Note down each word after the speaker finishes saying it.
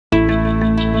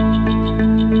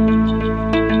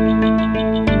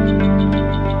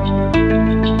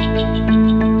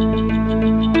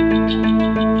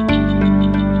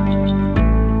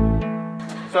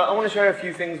a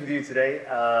few things with you today.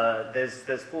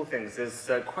 There's four things.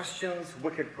 There's questions,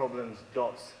 wicked problems,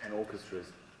 dots, and orchestras.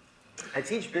 I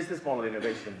teach business model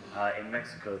innovation in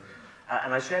Mexico,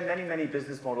 and I share many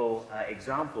business model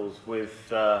examples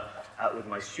with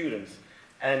my students.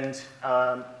 And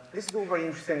this is all very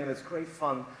interesting, and it's great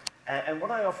fun. And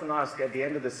what I often ask at the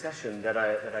end of the session that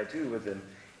I do with them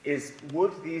is,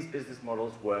 would these business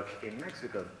models work in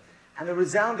Mexico? And the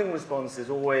resounding response is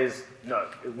always, no,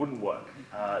 it wouldn't work.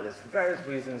 There's various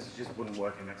reasons it just wouldn't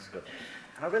work in Mexico.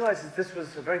 And I realized that this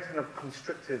was a very kind of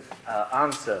constrictive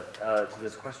answer to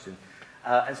this question.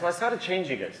 And so I started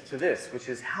changing it to this, which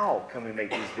is, how can we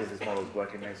make these business models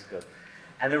work in Mexico?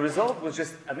 And the result was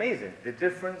just amazing. The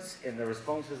difference in the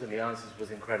responses and the answers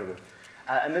was incredible.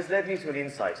 And this led me to an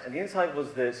insight. And the insight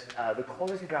was that the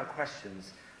quality of our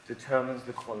questions determines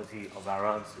the quality of our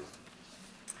answers.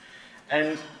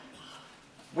 And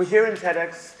we're here in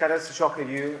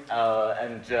TEDxAshokaU,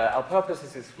 and our purpose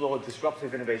is to explore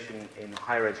disruptive innovation in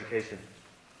higher education,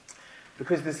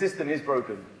 because the system is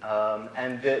broken.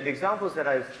 And the examples that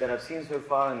I've seen so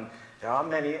far, and there are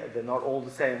many, they're not all the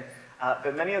same,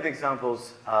 but many of the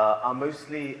examples are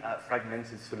mostly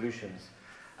fragmented solutions.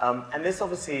 And this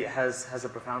obviously has a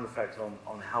profound effect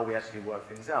on how we actually work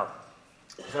things out.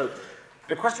 So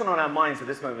the question on our minds at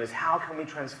this moment is, how can we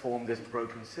transform this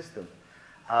broken system?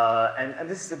 And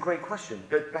this is a great question,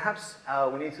 but perhaps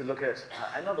we need to look at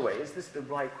another way. Is this the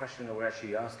right question that we're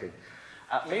actually asking?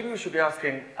 Maybe we should be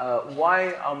asking,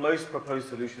 why are most proposed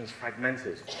solutions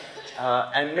fragmented?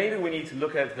 And maybe we need to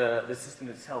look at the system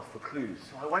itself for clues.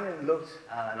 So I went and looked,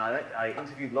 and I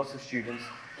interviewed lots of students,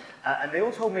 and they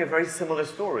all told me a very similar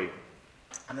story.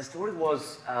 And the story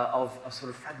was of sort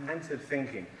of fragmented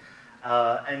thinking.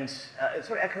 And it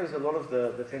sort of echoes a lot of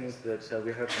the things that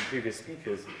we heard from previous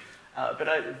speakers. But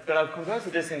I've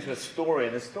converted this into a story,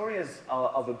 and the story is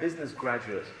of a business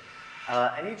graduate.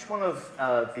 And each one of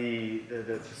the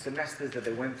semesters that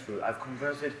they went through, I've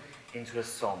converted into a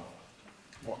song,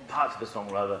 or parts of the song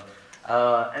rather.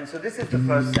 And so this is the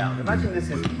first sound. Imagine this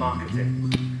is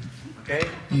marketing, okay?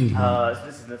 So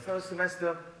this is the first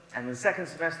semester, and the second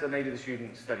semester maybe the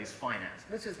student studies finance.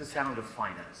 This is the sound of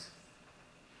finance.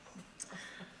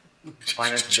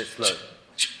 Finance is a bit slow.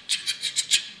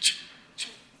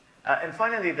 And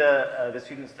finally, the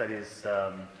student studies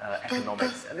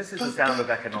economics, and this is the sound of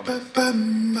economics.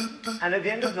 And at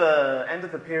the end of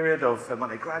the period of when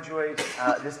they graduate,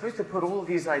 they're supposed to put all of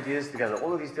these ideas together,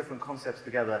 all of these different concepts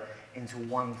together into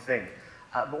one thing.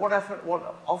 But what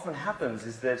often happens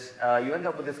is that you end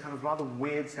up with this kind of rather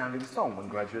weird-sounding song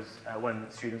when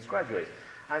students graduate.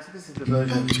 And so this is the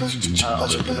version of a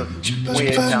sort of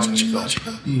weird-sounding song.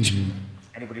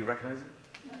 Anybody recognize it?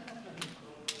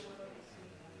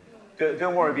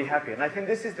 Don't worry, be happy. And I think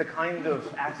this is the kind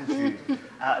of attitude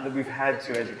that we've had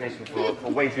to education for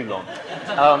way too long.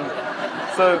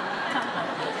 So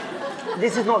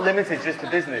this is not limited just to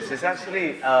business. It's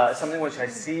actually something which I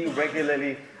see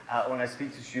regularly when I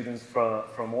speak to students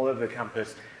from all over the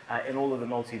campus in all of the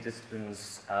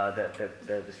multidisciplines that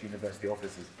this university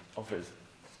offers.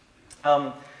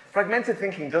 Fragmented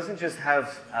thinking doesn't just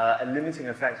have a limiting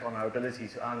effect on our ability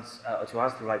to ask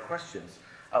the right questions.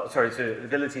 To the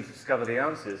ability to discover the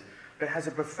answers, but it has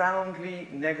a profoundly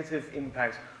negative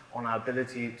impact on our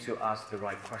ability to ask the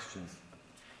right questions.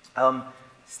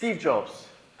 Steve Jobs,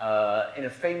 in a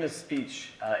famous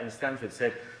speech in Stanford,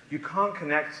 said, you can't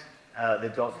connect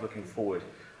the dots looking forward.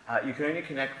 You can only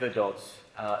connect the dots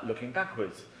looking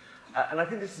backwards. And I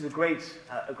think this is a great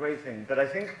thing, but I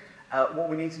think what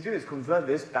we need to do is convert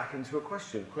this back into a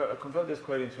question, convert this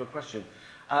quote into a question.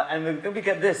 And then we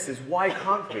get this, is why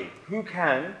can't we? Who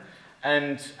can?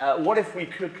 And what if we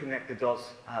could connect the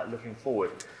dots looking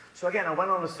forward? So again, I went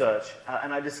on a search,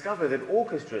 and I discovered that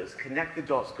orchestras connect the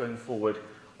dots going forward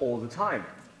all the time.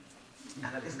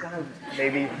 And this kind of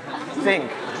made me think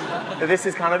that this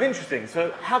is kind of interesting.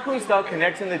 So how can we start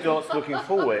connecting the dots looking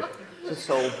forward to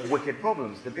solve wicked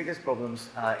problems, the biggest problems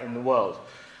in the world?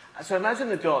 So imagine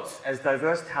the dots as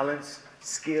diverse talents,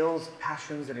 skills,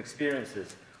 passions, and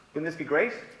experiences. Wouldn't this be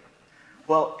great?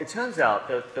 Well, it turns out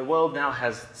that the world now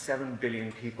has 7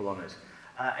 billion people on it.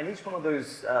 And each one of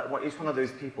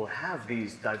those people have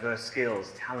these diverse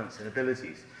skills, talents, and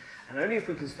abilities. And only if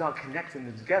we can start connecting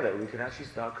them together, we can actually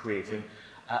start creating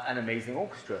an amazing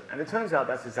orchestra. And it turns out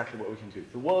that's exactly what we can do.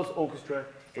 The world's orchestra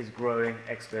is growing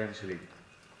exponentially.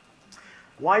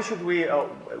 Why should we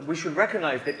should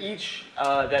recognize that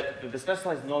that the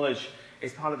specialized knowledge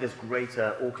is part of this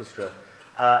greater orchestra,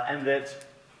 and that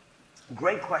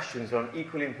great questions are an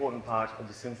equally important part of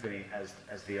the symphony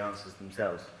as the answers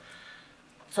themselves.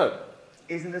 So,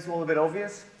 isn't this all a bit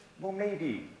obvious? Well,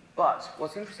 maybe. But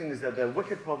what's interesting is that the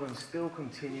wicked problems still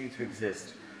continue to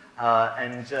exist.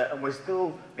 And we're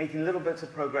still making little bits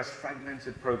of progress,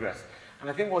 fragmented progress. And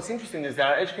I think what's interesting is that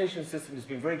our education system has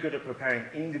been very good at preparing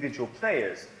individual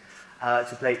players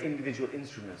to play individual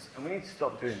instruments. And we need to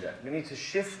stop doing that. We need to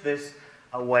shift this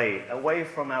away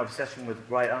from our obsession with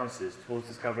right answers towards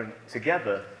discovering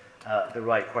together the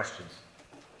right questions.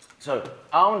 So,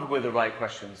 armed with the right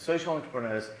questions, social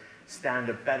entrepreneurs stand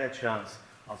a better chance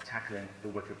of tackling the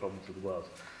wicked problems of the world.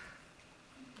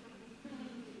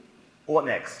 What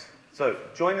next? So,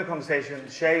 join the conversation,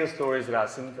 share your stories about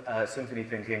symphony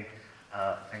thinking.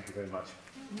 Thank you very much.